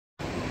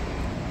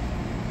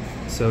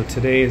So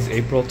today is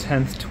April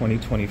 10th,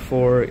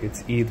 2024.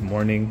 It's Eid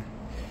morning.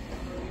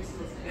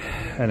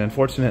 And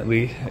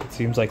unfortunately, it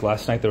seems like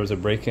last night there was a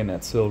break-in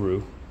at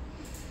Silru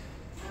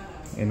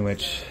in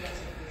which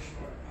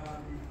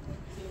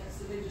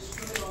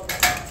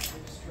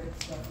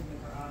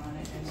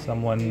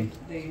someone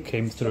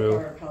came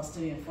through,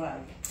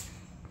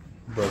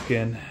 broke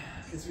in,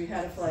 because we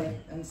had a flag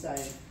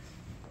inside,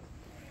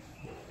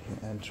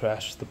 and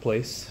trashed the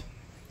place.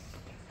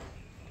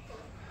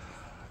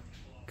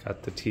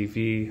 Got the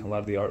TV, a lot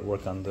of the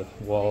artwork on the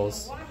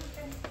walls,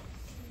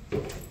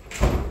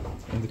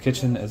 in the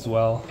kitchen as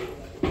well.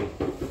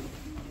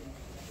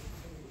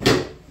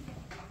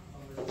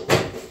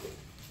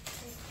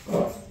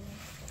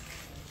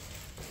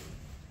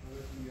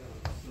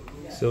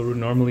 Silru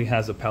normally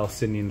has a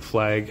Palestinian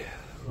flag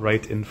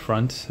right in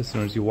front as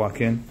soon as you walk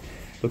in.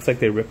 Looks like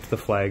they ripped the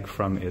flag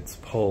from its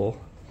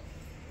pole.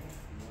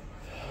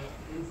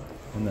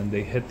 And then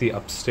they hit the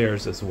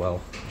upstairs as well.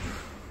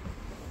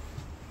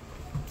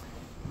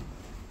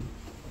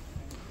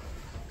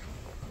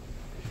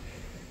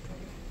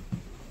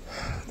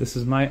 This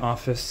is my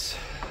office.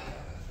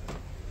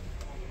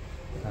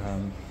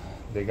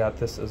 They got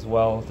this as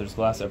well. There's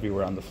glass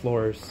everywhere on the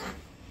floors.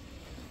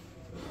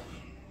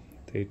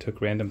 They took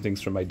random things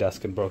from my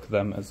desk and broke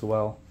them as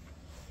well.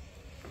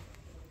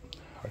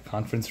 Our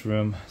conference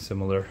room,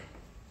 similar.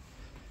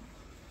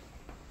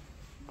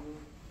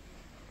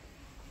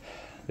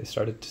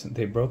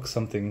 They broke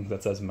something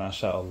that says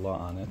MashaAllah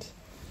on it.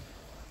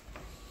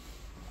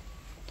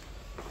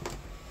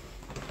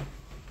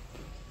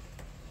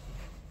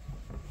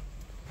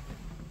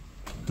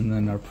 And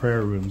then our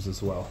prayer rooms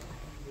as well.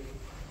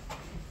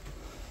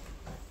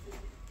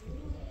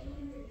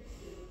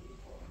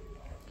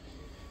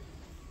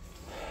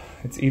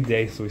 It's Eid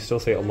day, so we still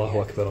say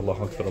Allahu Akbar,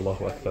 Allahu Akbar,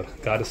 Allahu Akbar.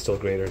 God is still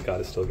greater,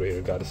 God is still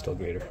greater, God is still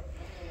greater.